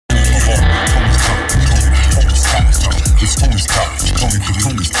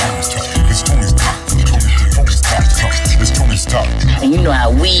And you know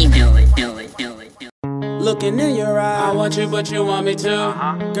how we do it. Looking in your eye, I want you but you want me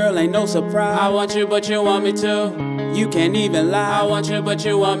to. Girl, ain't no surprise, I want you but you want me to. You can't even lie, I want you but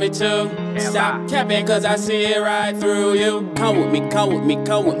you want me to. Stop capping cause I see it right through you. Come with me, come with me,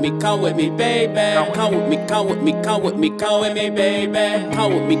 come with me, come with me, baby. Come with me, come with me, come with me, come with me, baby.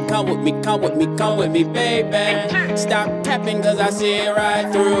 Come with me, come with me, come with me, come with me, baby. Stop capping cause I see it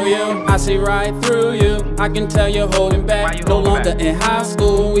right through you. I see right through you, I can tell you're holding back. No longer in high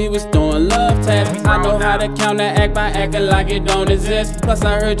school, we was doing love tests. I know how to counteract by acting like it don't exist. Plus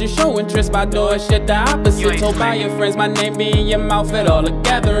I heard you show interest by doing shit the opposite. Told by your friends my name be in your mouth at all the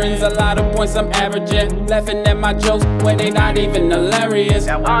gatherings. A lot of points I'm averaging, laughing at my jokes when they not even hilarious.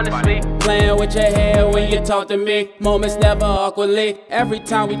 Honestly, playing with your hair when you talk to me. Moments never awkwardly. Every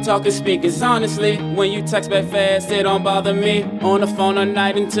time we talk and speak it's honestly. When you text back fast it don't bother me. On the phone all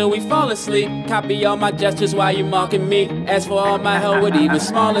night until we fall asleep. Copy all my gestures while you mocking me. Ask for all my help with even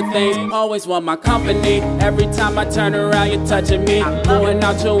smaller things. Always want my company. Every time I turn around you're touching me. Going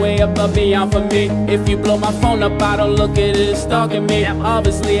out your way above beyond for me. If you blow my phone up I don't look at it, stalking me.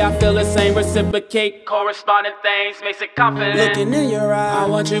 Obviously I feel the same, reciprocate. Corresponding things makes it confident. Looking in your eye, I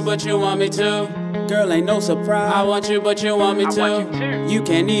want you but you want me to. Girl, ain't no surprise, I want you but you want me to. You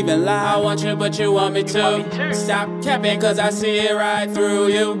can't even lie, I want you but you want me to. Stop capping cause I see it right through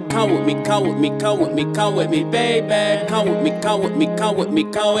you. Come with me, come with me, come with me, come with me, baby. Come with me, come with me, come with me,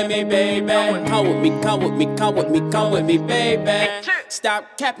 come with me, baby. Come with me, come with me, come with me, come with me, baby.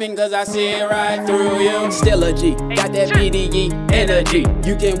 Stop capping cause I see it right through you. Still a G, got that BDE energy.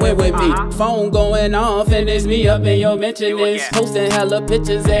 You can win with me. Phone going off and it's me up in your mentionings. Posting hella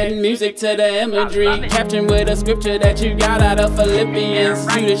pictures, adding music to the imagery. Capturing with a scripture that you got out of Philippians.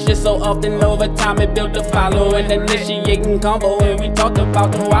 Do this shit so often over time it built a following. Initiating convo and we talked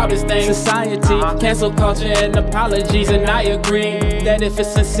about the wildest things. Society, cancel culture and apologies. And I agree that if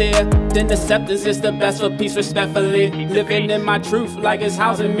it's sincere then acceptance is the best for peace respectfully. Living in my truth like it's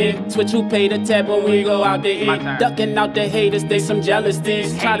housing me. Switch who pay the tab when we go out to eat. Ducking out the haters, they some jealous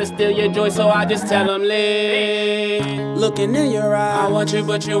thieves. Try to steal your joy so I just tell them leave. Looking in your eye, I want you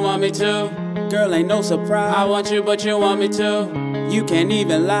but you want me to. Girl, ain't no surprise, I want you but you want me to. You can't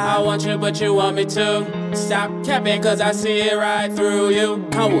even lie, I want you but you want me to. Stop capping cause I see it right through you.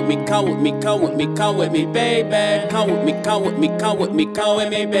 Come with me, come with me, come with me, come with me, baby. Come with me, come with me, come with me, come with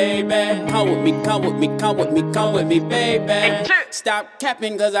me, baby. Come with me, come with me, come with me, come with me, baby. Stop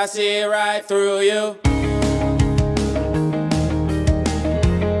capping cause I see it right through you.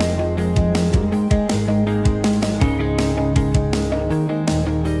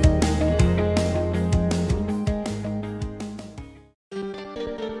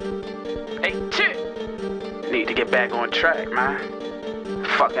 Need to get back on track, man.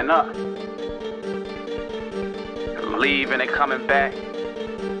 Fucking up. I'm leaving and coming back.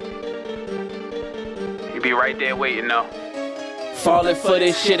 You be right there waiting though. Falling for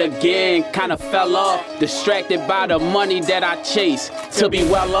this shit again, kinda fell off. Distracted by the money that I chase to be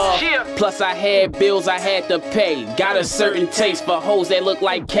well off. Plus I had bills I had to pay. Got a certain taste for hoes that look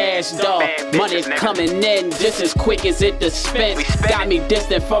like cash dog. Money's coming in just as quick as it dispense. Got me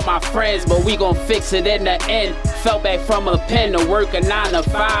distant from my friends, but we gon' fix it in the end. Fell back from a pen to work a 9 to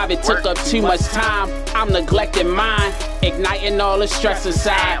 5. It took up too much time, I'm neglecting mine. Igniting all the stress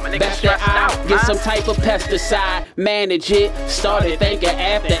inside. Best that I get some type of pesticide. Manage it, started thinking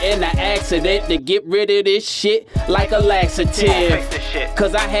after in the accident to get rid of this shit like a laxative.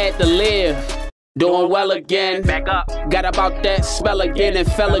 Cause I had to live. Doing well again. Back up. Got about that spell again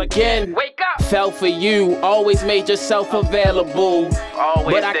and fell again. Wake up. Fell for you, always made yourself available.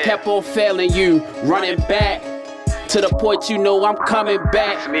 Always but I there. kept on failing you, running back. To the point you know I'm coming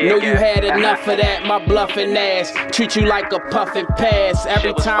back. Know you had enough of that, my bluffing ass. Treat you like a puffin' pass.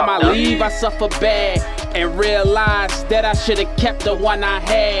 Every time I leave I suffer bad. And realize that I should've kept the one I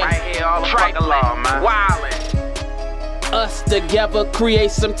had. Right here all the law, man. Wildin'. Us together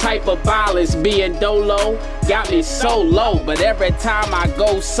create some type of balance. Being dolo got me so low, but every time I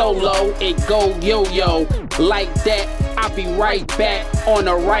go solo, it go yo-yo. Like that, I'll be right back on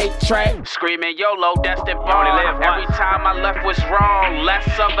the right track. Screaming YOLO, that's the bar. Every time I left was wrong. Less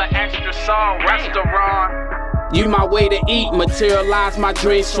of an extra song, restaurant. You my way to eat, materialize my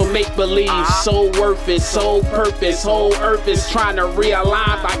dreams from make-believe. So worth it, so purpose, whole earth is trying to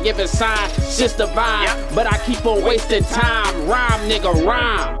realign by giving signs, it's just divine. But I keep on wasting time, rhyme nigga,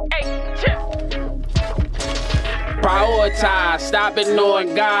 rhyme. Prioritize, stop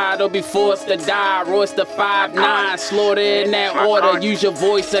ignoring God or be forced to die. Royce the 5'9", slaughter in that order. Use your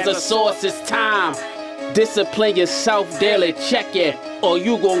voice as a source, it's time. Discipline yourself daily, check it, or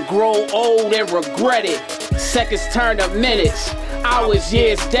you gon' grow old and regret it. Seconds turn to minutes, hours,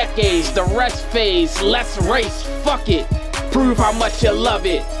 years, decades. The rest phase, let's race, fuck it. Prove how much you love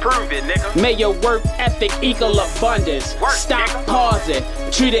it. Prove it, nigga. May your work ethic equal abundance. Stop pausing,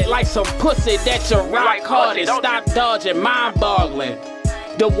 treat it like some pussy that you rock hard and stop dodging, mind-boggling.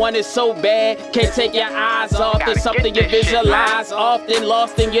 The one is so bad, can't take your eyes off. It's something you visualize, often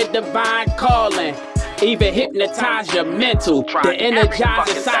lost in your divine calling. Even hypnotize your mental. The energize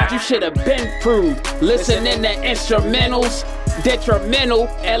inside you should have been proved. Listening to instrumentals, detrimental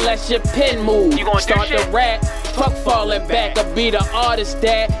unless your pen moves. Start to rap, fuck falling back. Or be the artist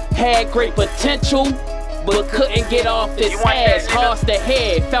that had great potential but couldn't get off his ass. Lost the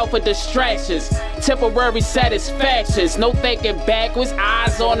head, fell for distractions, temporary satisfactions. No thinking backwards,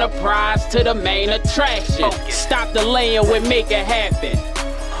 eyes on the prize to the main attraction. Stop delaying when make it happen.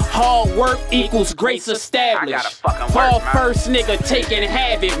 Hard work equals grace established. Fall first nigga taking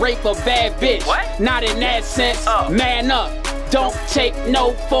habit, rape a bad bitch. Not in that sense, man up. Don't take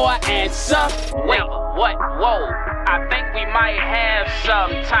no for an answer. Wait, what? Whoa, I think we might have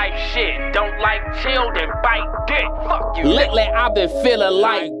some type shit. Don't like chill, then bite dick. Fuck you. Lately I've been feeling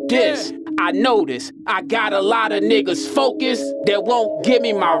like this. I notice I got a lot of niggas focused that won't give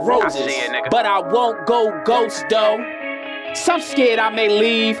me my roses. But I won't go ghost though. Some scared I may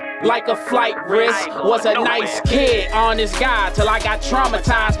leave like a flight risk. Was a nice kid, honest guy, till I got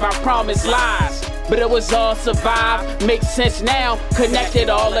traumatized by promised lies. But it was all survived, makes sense now, connected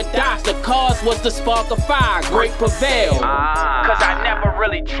all the dots. The cause was the spark of fire, great prevail. Cause I never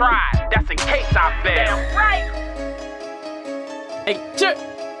really tried, that's in case I fail. Damn right. Hey,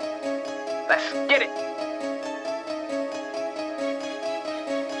 let's get it.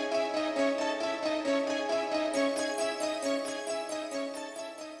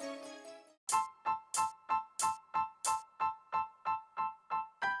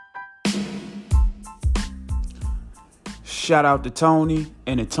 Shout out to Tony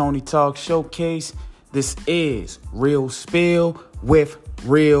and the Tony Talk Showcase. This is Real Spill with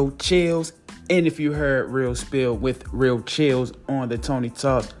Real Chillz. And if you heard Real Spill with Real Chillz on the Tony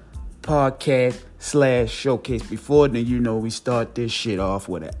Talk podcast/showcase before, then you know we start this shit off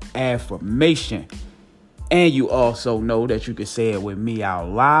with an affirmation. And you also know that you can say it with me out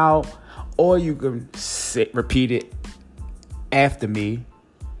loud, or you can repeat it after me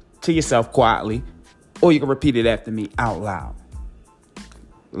to yourself quietly, or you can repeat it after me out loud.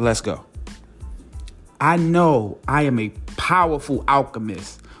 Let's go. I know I am a powerful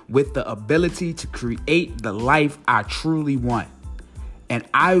alchemist with the ability to create the life I truly want. And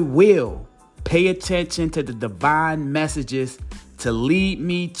I will pay attention to the divine messages to lead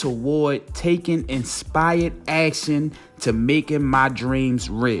me toward taking inspired action to making my dreams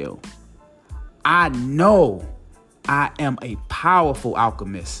real. I know I am a powerful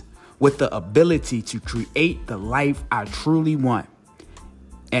alchemist with the ability to create the life I truly want.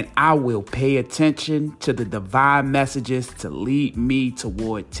 And I will pay attention to the divine messages to lead me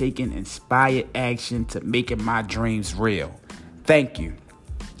toward taking inspired action to making my dreams real. Thank you,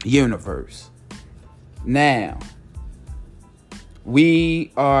 universe. Now,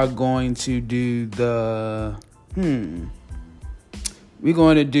 we are going to do the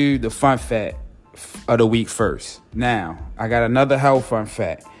fun fact of the week first. Now, I got another health fun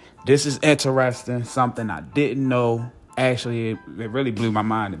fact. This is interesting, something I didn't know. Actually, it really blew my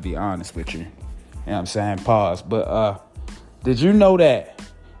mind, to be honest with you. You know what I'm saying? Pause. But did you know that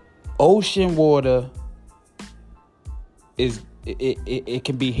ocean water it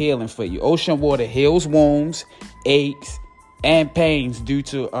can be healing for you? Ocean water heals wounds, aches, and pains due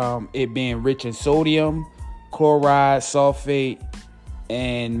to it being rich in sodium, chloride, sulfate,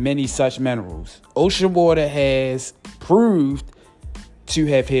 and many such minerals. Ocean water has proved to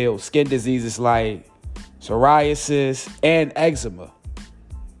have healed skin diseases like psoriasis and eczema.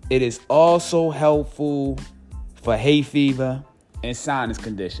 It is also helpful for hay fever and sinus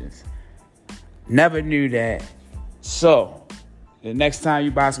conditions. Never knew that. So, the next time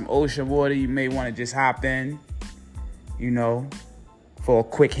you buy some ocean water, you may want to just hop in, for a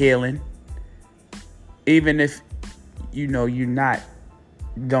quick healing. Even if, you don't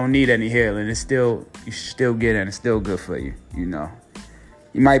need any healing, you still get it and it's still good for you,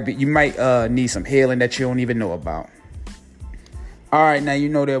 You might need some healing that you don't even know about. All right, now you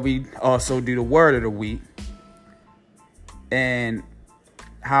know that we also do the word of the week. And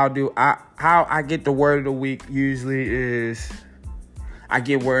how I get the word of the week usually is I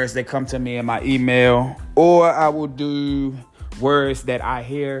get words that come to me in my email, or I will do words that I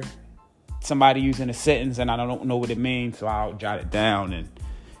hear somebody using a sentence and I don't know what it means, so I'll jot it down and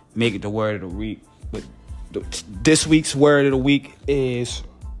make it the word of the week. But this week's word of the week is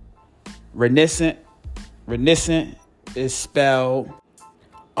renicent. Renicent is spelled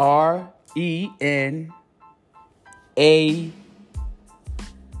RENASCENT.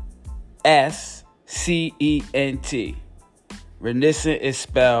 Renicent is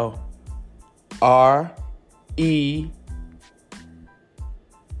spelled RENASCENT.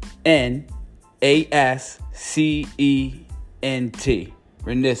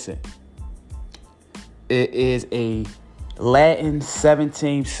 Renicent. It is a Latin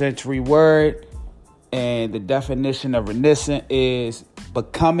 17th century word, and the definition of renicent is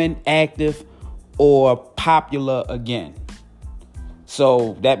becoming active or popular again.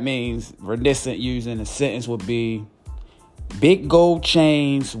 So that means renicent using a sentence would be big gold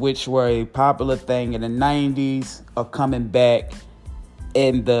chains, which were a popular thing in the 90s, are coming back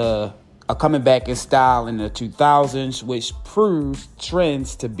in style in the 2000s, which proves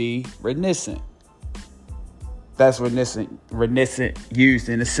trends to be renicent. That's renicent used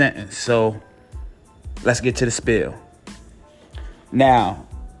in a sentence. So let's get to the spill. Now,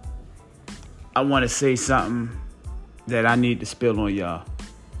 I want to say something that I need to spill on y'all.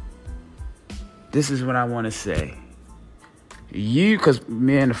 This is what I want to say. Because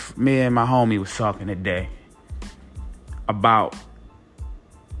me and my homie was talking today about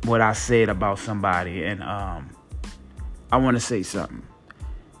what I said about somebody, and I want to say something.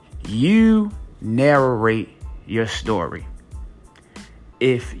 You narrate your story.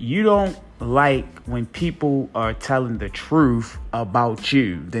 If you don't like when people are telling the truth about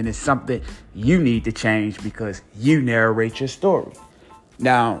you, then it's something you need to change because you narrate your story.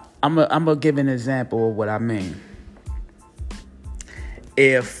 Now, I'm gonna give an example of what I mean.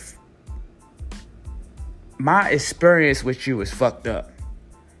 If my experience with you is fucked up,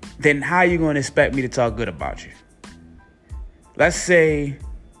 then how you gonna expect me to talk good about you? Let's say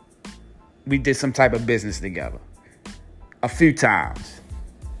we did some type of business together a few times.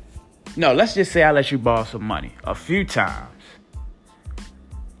 No, let's just say I let you borrow some money a few times.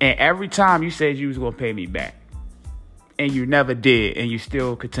 And every time you said you was going to pay me back. And you never did. And you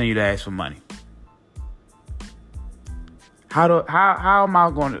still continue to ask for money. How am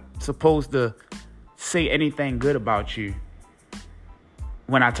I supposed to say anything good about you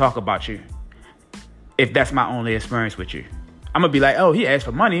when I talk about you? If that's my only experience with you. I'm going to be like, oh, he asked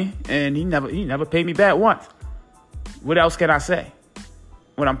for money and he never paid me back once. What else can I say?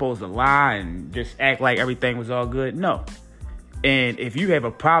 What, I'm supposed to lie and just act like everything was all good? No. And if you have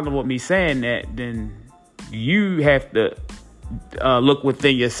a problem with me saying that, then you have to look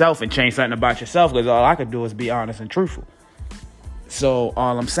within yourself and change something about yourself, because all I could do is be honest and truthful. So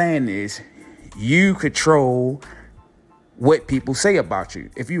all I'm saying is you control what people say about you.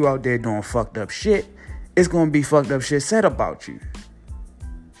 If you out there doing fucked up shit, it's going to be fucked up shit said about you.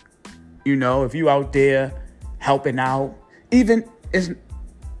 You know, if you out there helping out, even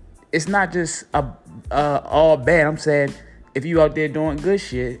it's not just all bad. I'm saying if you out there doing good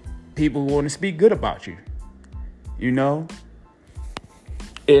shit, people want to speak good about you. You know,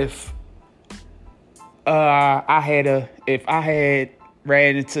 if I had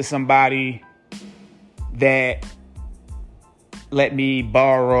ran into somebody that let me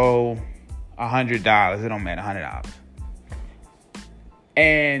borrow $100, it don't matter, $100,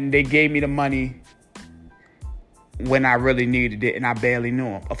 and they gave me the money when I really needed it and I barely knew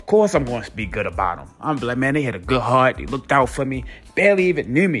them, of course I'm going to speak good about them. I'm like, man, they had a good heart. They looked out for me. Barely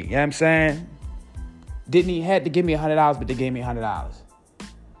even knew me. You know what I'm saying? Didn't even have to give me $100, but they gave me $100.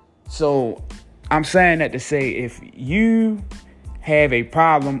 So I'm saying that to say, if you have a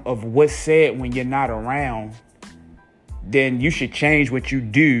problem of what's said when you're not around, then you should change what you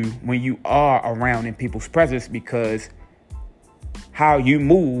do when you are around in people's presence, because how you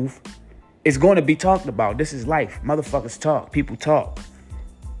move is going to be talked about. This is life. Motherfuckers talk. People talk.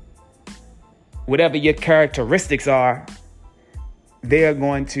 Whatever your characteristics are, they're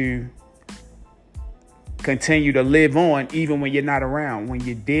going to continue to live on even when you're not around. When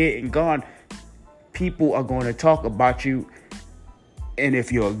you're dead and gone, people are going to talk about you. And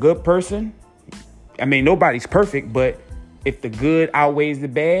if you're a good person, I mean, nobody's perfect, but if the good outweighs the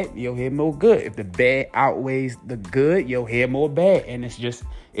bad, you'll hear more good. If the bad outweighs the good, you'll hear more bad. And it's just,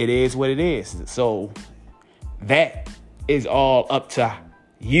 it is what it is. So that is all up to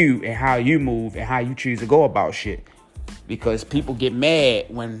you and how you move and how you choose to go about shit. Because people get mad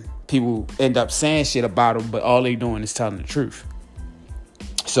when people end up saying shit about them, but all they doing is telling the truth.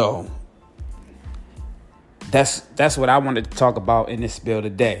 So that's what I wanted to talk about in this spiel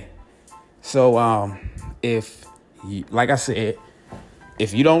today. So if you, like I said,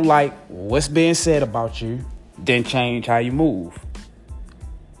 if you don't like what's being said about you, then change how you move.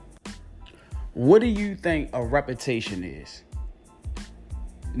 What do you think a reputation is?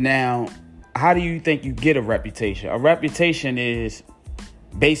 Now, how do you think you get a reputation? A reputation is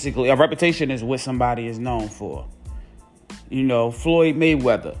what somebody is known for. You know, Floyd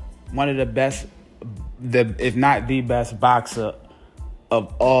Mayweather, one of the best, if not the best boxer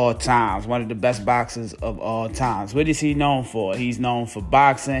of all times, one of the best boxers of all times. What is he known for? He's known for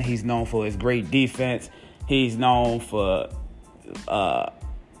boxing. He's known for his great defense. He's known for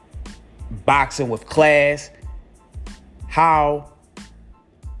boxing with class. How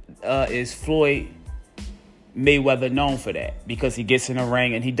is Floyd Mayweather known for that? Because he gets in the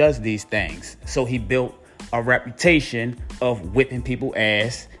ring and he does these things. So he built a reputation of whipping people's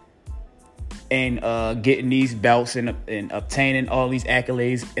ass and getting these belts and obtaining all these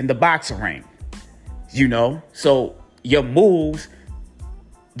accolades in the boxing ring. You know, so your moves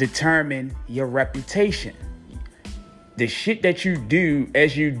determine your reputation. The shit that you do,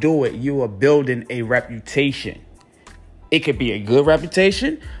 as you do it, you are building a reputation. It could be a good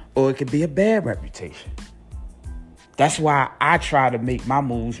reputation or it could be a bad reputation. That's why I try to make my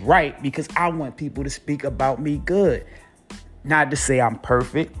moves right, because I want people to speak about me good. Not to say I'm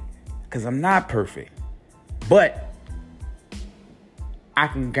perfect, because I'm not perfect. But I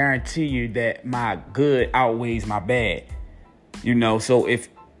can guarantee you that my good outweighs my bad. You know, so if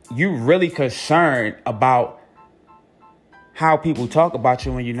you're really concerned about how people talk about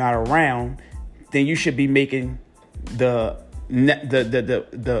you when you're not around, then you should be making the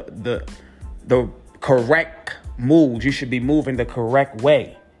correct moves. You should be moving the correct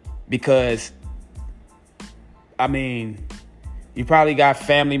way, because I mean, you probably got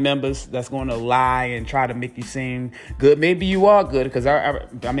family members that's going to lie and try to make you seem good. Maybe you are good, because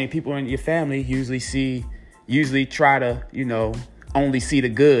I mean, people in your family usually try to, you know, only see the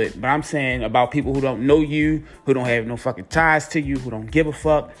good. But I'm saying about people who don't know you, who don't have no fucking ties to you, who don't give a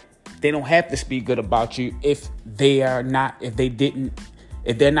fuck. They don't have to speak good about you if they're not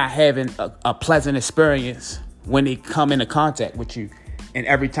having a pleasant experience when they come into contact with you. And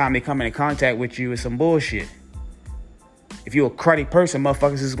every time they come into contact with you, it's some bullshit. If you're a cruddy person,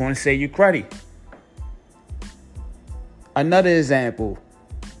 motherfuckers is going to say you cruddy. Another example,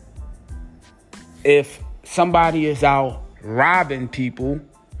 if somebody is out robbing people,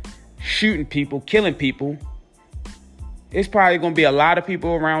 shooting people, killing people, it's probably going to be a lot of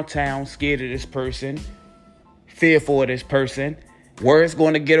people around town scared of this person, fearful of this person. Word's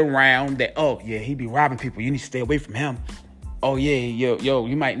going to get around that, oh, yeah, he be robbing people. You need to stay away from him. Oh, yeah, yo,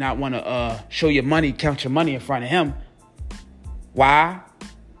 you might not want to show your money, count your money in front of him. Why?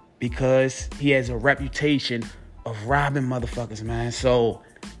 Because he has a reputation of robbing motherfuckers, man. So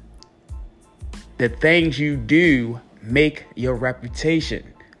the things you do make your reputation.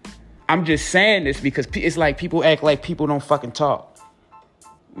 I'm just saying this because it's like people act like people don't fucking talk.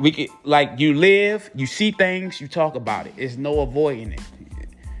 Like you live, you see things, you talk about it. There's no avoiding it.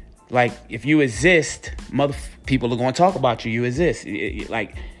 Like if you exist, people are going to talk about you. You exist.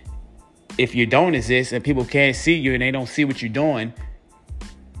 Like if you don't exist and people can't see you and they don't see what you're doing,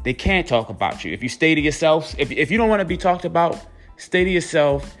 they can't talk about you. If you stay to yourself, if you don't want to be talked about, stay to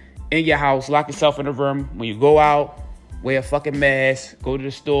yourself in your house, lock yourself in a room. When you go out, wear a fucking mask, go to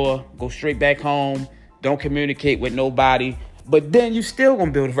the store, go straight back home, don't communicate with nobody. But then you still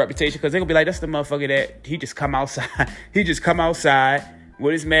gonna build a reputation, because they're gonna be like, that's the motherfucker that he just come outside. He just come outside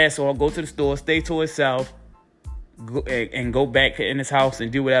with his mask on, go to the store, stay to himself, and go back in his house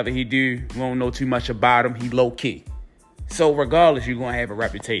and do whatever he do. We don't know too much about him. He low key. So regardless, you're gonna have a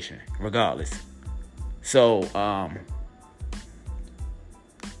reputation. Regardless. So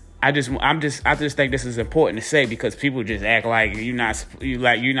I just think this is important to say, because people just act like you're not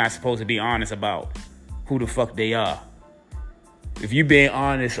supposed to be honest about who the fuck they are. If you being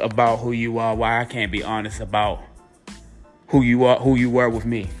honest about who you are, why I can't be honest about who you are, who you were with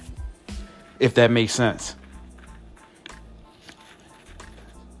me? If that makes sense.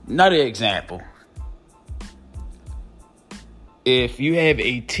 Another example. If you have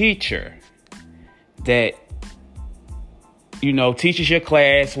a teacher that, you know, teaches your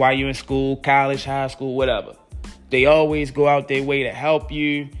class while you're in school, college, high school, whatever. They always go out their way to help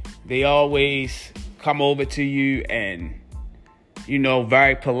you. They always come over to you and, you know,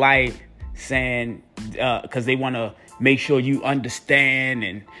 very polite, saying, because they want to make sure you understand,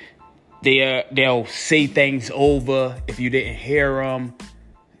 and they'll say things over if you didn't hear them.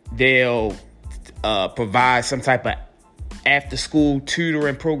 They'll provide some type of after school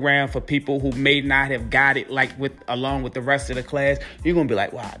tutoring program for people who may not have got it like along with the rest of the class, you're gonna be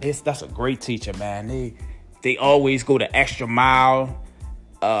like, wow, that's a great teacher, man. They always go the extra mile.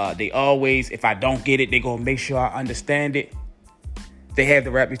 They always, if I don't get it, they gonna make sure I understand it. They have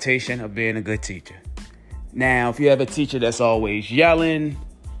the reputation of being a good teacher. Now, if you have a teacher that's always yelling,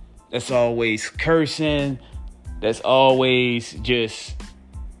 that's always cursing, that's always just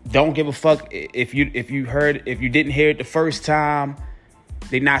don't give a fuck if you didn't hear it the first time,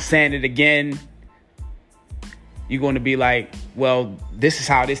 they're not saying it again, you're going to be like, well, this is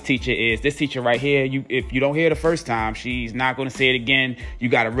how this teacher is. This teacher right here, if you don't hear it the first time, she's not going to say it again. You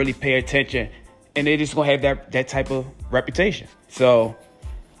got to really pay attention. And they're just going to have that type of reputation. So,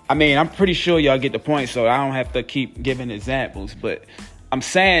 I mean, I'm pretty sure y'all get the point, so I don't have to keep giving examples. But I'm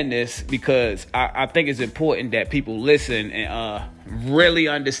saying this because I think it's important that people listen and really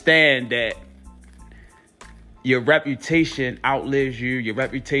understand that your reputation outlives you. Your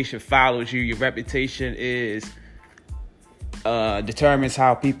reputation follows you. Your reputation determines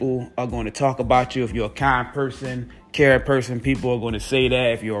how people are going to talk about you. If you're a kind person, caring person, people are going to say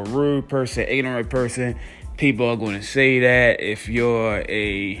that. If you're a rude person, ignorant person, people are going to say that. If you're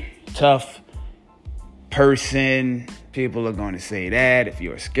a tough person, people are going to say that. If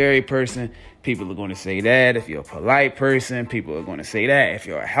you're a scary person, people are going to say that. If you're a polite person, people are going to say that. If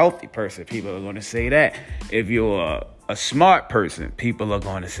you're a healthy person, people are going to say that. If you're a smart person, people are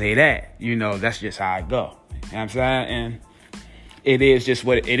going to say that. You know, that's just how I go. You know what I'm saying? And it is just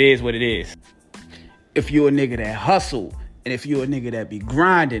what it is. If you're a nigga that hustle, and if you're a nigga that be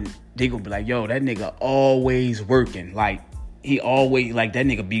grinding, they gonna be like, yo, that nigga always working. Like, he always, like, that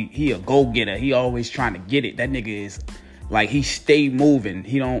nigga he a go-getter. He always trying to get it. That nigga is, like, he stay moving.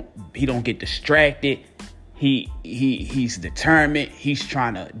 He don't get distracted. He's determined. He's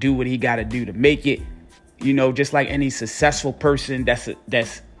trying to do what he got to do to make it. You know, just like any successful person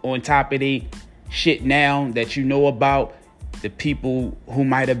that's on top of their shit now that you know about, the people who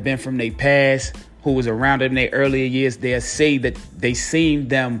might have been from their past, who was around in their earlier years, they'll say that they seen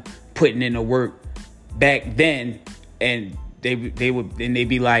them putting in the work back then, and they would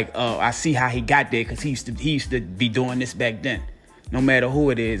be like, oh, I see how he got there because he used to be doing this back then. No matter who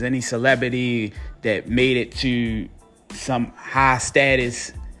it is, any celebrity that made it to some high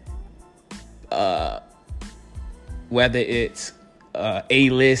status, whether it's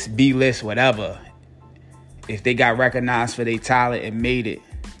A-list, B-list, whatever, if they got recognized for their talent and made it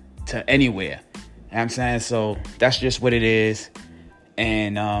to anywhere. You know what I'm saying? So that's just what it is.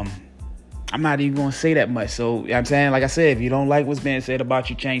 And I'm not even going to say that much. So, you know what I'm saying? Like I said, if you don't like what's being said about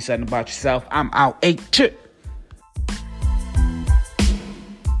you, change something about yourself. I'm out. H.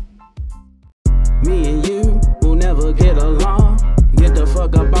 Me and you will never get along. Get the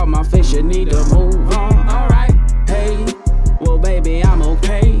fuck up out my face, you need to move on. Alright, hey, well baby, I'm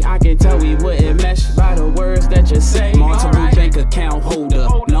okay. I can tell we wouldn't mesh by the words that you say. Multiple bank account holder,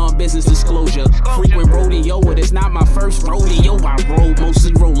 non-business disclosure. Frequent rodeo, but it's not my first rodeo. I rode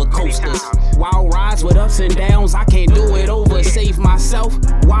mostly roller coasters. Wild rides with ups and downs, I can't do it over, save myself.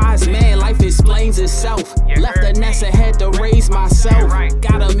 Wise man, life explains itself. Left the nest and had to raise myself.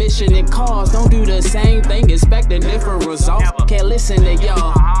 Got a mission in cars, don't do the same thing, expecting different results. Can't listen to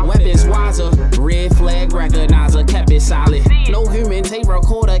y'all, weapons wiser. Red flag recognizer, kept it solid. No human tape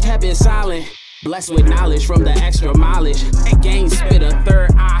recorder, kept it silent. Blessed with knowledge from the extra mileage. Game spit a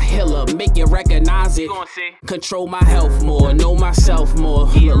third eye healer, make you recognize it. Control my health more, know myself more.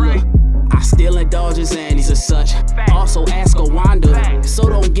 Look, I still indulge in Xannies and such. Also ask a Wanda, so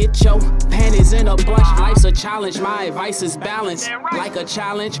don't get your panties in a bunch. Life's a challenge, my advice is balanced. Like a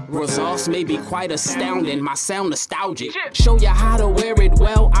challenge, results may be quite astounding. My sound nostalgic, show you how to wear it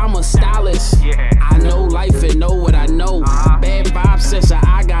well, I'm a stylist. I know life and know what I know. Bad vibes session,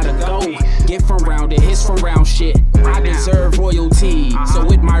 I gotta go. Get from round it, hits from round shit. I deserve royalty, so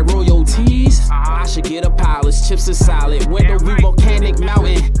with my royalties, I should get a palace, chips are solid. Window view, volcanic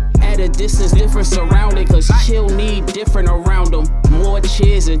mountain. At a distance, different surrounding, cause chill need different around them. More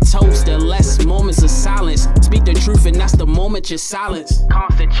cheers and toast and less moments of silence. Speak the truth and that's the moment you silence.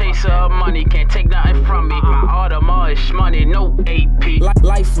 Constant chaser of money, can't take nothing from me. My Audemars is money, no AP.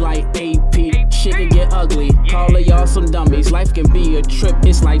 Life like AP, shit can get ugly. Call of y'all some dummies, life can be a trip.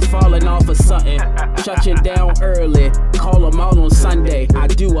 It's like falling off of something. Shut you down early, call them all on Sunday. I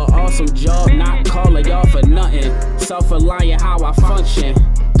do an awesome job, not calling y'all for nothing. Self-reliant how I function.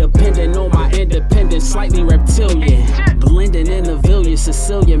 Depending on my independence, slightly reptilian. Blending in the village,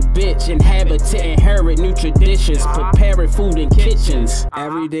 Sicilian bitch. Inhabitant, inherit new traditions. Preparing food in kitchens.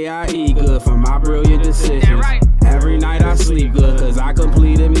 Every day I eat good for my brilliant decisions. Every night I sleep good cause I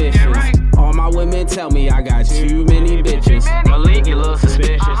completed missions. All my women tell me I got too many bitches. Malik, you look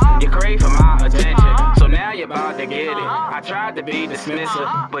suspicious. You crave for my attention, so now you're about to get it. I tried to be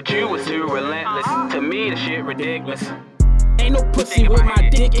dismissive, but you was too relentless. To me, the shit ridiculous. Ain't no pussy where my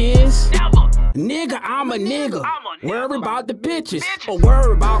dick is. Nigga, I'm a nigga. Worry about the bitches, or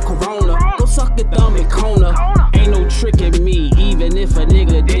worry about Corona. Go suck your thumb in Kona. Ain't no tricking me, even if a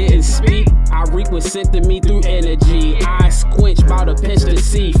nigga didn't speak. I reek what's sent to me through energy. I squinch about a pinch to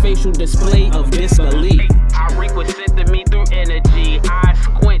see. Facial display of disbelief. I reek what's sent to me through energy. I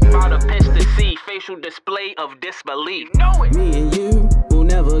squint about a pinch to see. Facial display of disbelief. Me and you will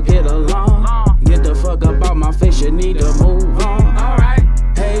never get along. Get the fuck up out my face, you need to move on. Alright,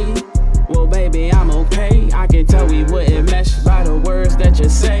 hey, well baby I'm okay. I can tell we wouldn't mesh by the words that you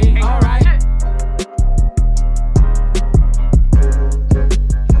say. Alright.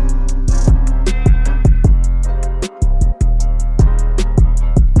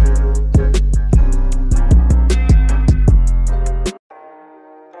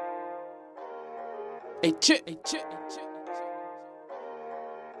 Hey, chick, hey, chick, hey, chick.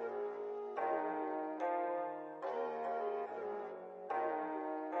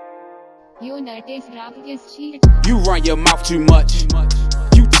 You run your mouth too much.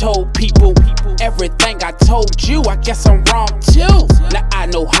 You told people everything I told you. I guess I'm wrong too. Now I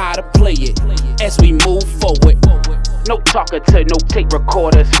know how to play it as we move forward. No talking to no tape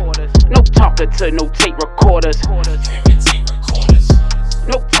recorders. No talking to no tape recorders.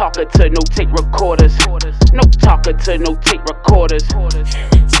 No talking to no tape recorders. No talking to no tape recorders.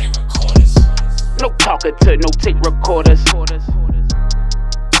 No talking to no tape recorders.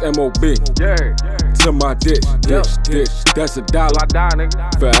 M.O.B. Yeah. To my dish. That's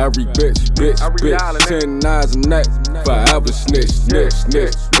 $1 for every bitch. 10 nines a night, forever snitch.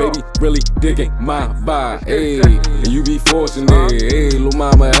 Baby, really digging my vibe. Ayy, you be forcing it. Ayy, little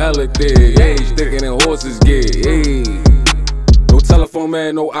mama hella thick. Ayy, sticking in horses get. Ayy. No telephone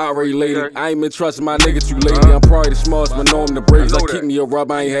man, no irate lady. I ain't been trusting my nigga too lately. I'm probably the smartest, but know I'm the bravest. I keep me a rub,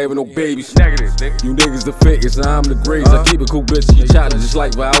 I ain't having no babies. You niggas the fakest, and I'm the greatest. I keep a cool bitch, she chopped just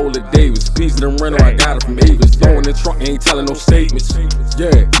like Viola Davis. Piece of them rental, I got it from Avis. Throwing in the trunk, ain't telling no statements.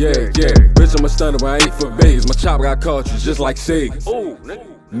 Yeah. Bitch, I'm a stunner, but I ain't for Vegas. My chopper got cartridges just like Sega.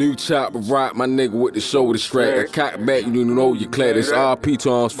 New chopper rock, my nigga with the shoulder strap. I cock back, you know you clad. It's RP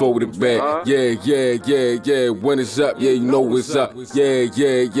to arms forward back. Yeah. When it's up, yeah, you know what's up. Yeah.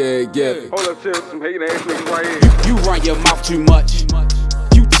 Hold up, Chillz, some hating ass niggas right here. You run your mouth too much.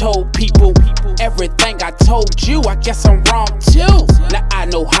 You told people everything I told you. I guess I'm wrong too. Now I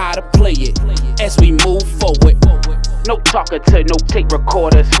know how to play it as we move forward. No talking to no tape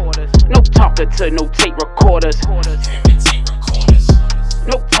recorders. No talking to no tape recorders.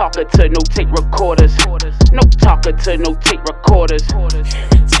 No talking to no tape recorders. No talking to no tape recorders.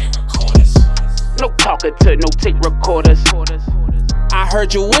 No talking to no tape recorders. I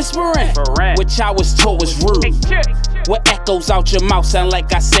heard you whispering, which I was told was rude. What echoes out your mouth sound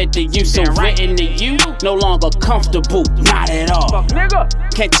like I said to you. So written to you, no longer comfortable, not at all.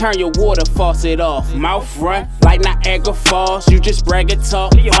 Can't turn your water faucet off. Mouth run like Niagara Falls. You just brag and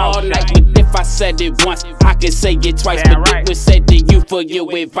talk all night. But if I said it once, I can say it twice. But it was said to you for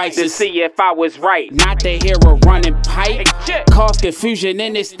your advice to see if I was right. Not to hear a running pipe cause confusion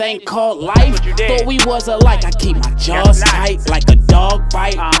in this thing called life. Thought we was alike. I keep my jaws tight like a dog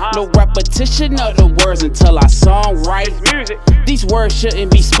bite. No repetition of the words until I song right. These words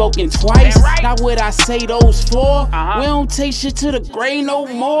shouldn't be spoken twice. Now would I say those four? We don't take shit to the grave no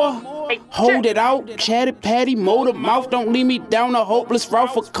more. Hold it out, chatty patty, motor mouth. Don't lead me down a hopeless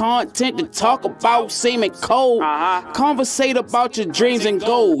route for content to talk about seeming cold. Conversate about your dreams and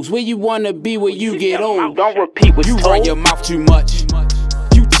goals. Where you wanna be when you get old. Don't repeat what you run your mouth too much.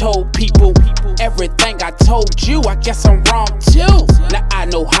 You told people everything I told you. I guess I'm wrong too. Now I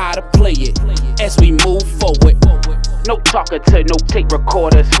know how to play it as we move forward. No talking to no tape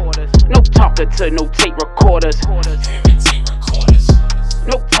recorders. No talking to no tape recorders.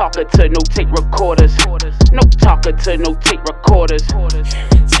 No talking to no tape recorders. No talking to no tape recorders.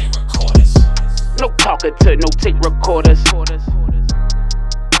 No talking to no tape recorders.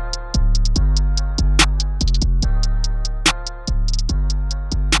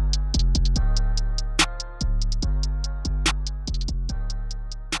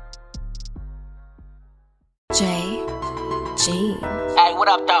 G. Hey, what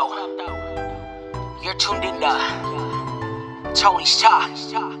up, though? You're tuned in to Tony's Talk,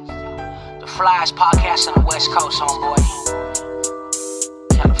 the flyest podcast on the West Coast, homeboy.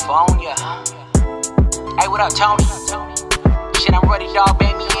 California. Hey, what up, Tony? Shit, I'm ready, dog.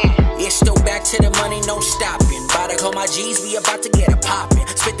 Bang me in. It's still back to the money, no stopping. About to call my G's, we about to get it poppin'.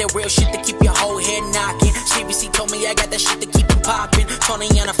 Spit that real shit to keep your whole head knocking. CBC told me I got that shit to keep it poppin'. Tony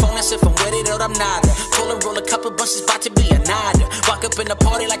on the phone, that's if I'm with it or I'm not. Pull and roll a couple bunches, about to be a nada. Walk up in the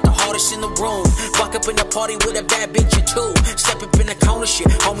party like the hardest in the room. Walk up in the party with a bad bitch or two. Step up in the corner shit,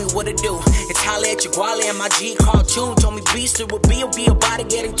 homie, what it do? It's holla at your guale and my G cartoon. Told me beast it would be about to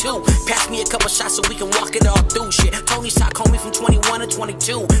get into. Pass me a couple shots so we can walk it all through shit. Tony's talk homie from 21 to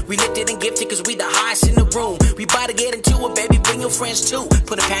 22. We lifted and gifted cause we the highest in the room. We about to get into it, baby, bring your friends too.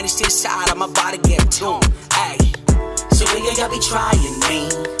 Put the panties to the side, I'm about to get into them. Ay, so nigga, y'all be trying me.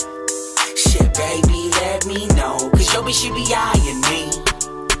 Shit, baby, let me know. Cause yo bitch, she be eyeing me.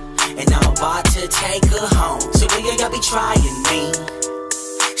 And I'm about to take her home. So nigga, y'all be trying me.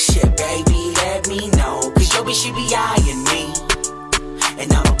 Shit, baby, let me know. Cause yo bitch, she be eyeing me.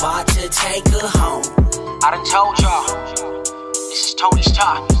 And I'm about to take her home. I done told y'all, this is Tony's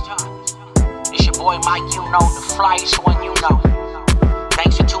Talk. It's your boy Mike, you know, the flyest one you know.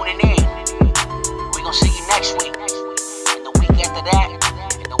 Thanks for tuning in. We gon' see you next week. And the week after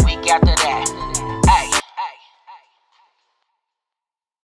that, and the week after that.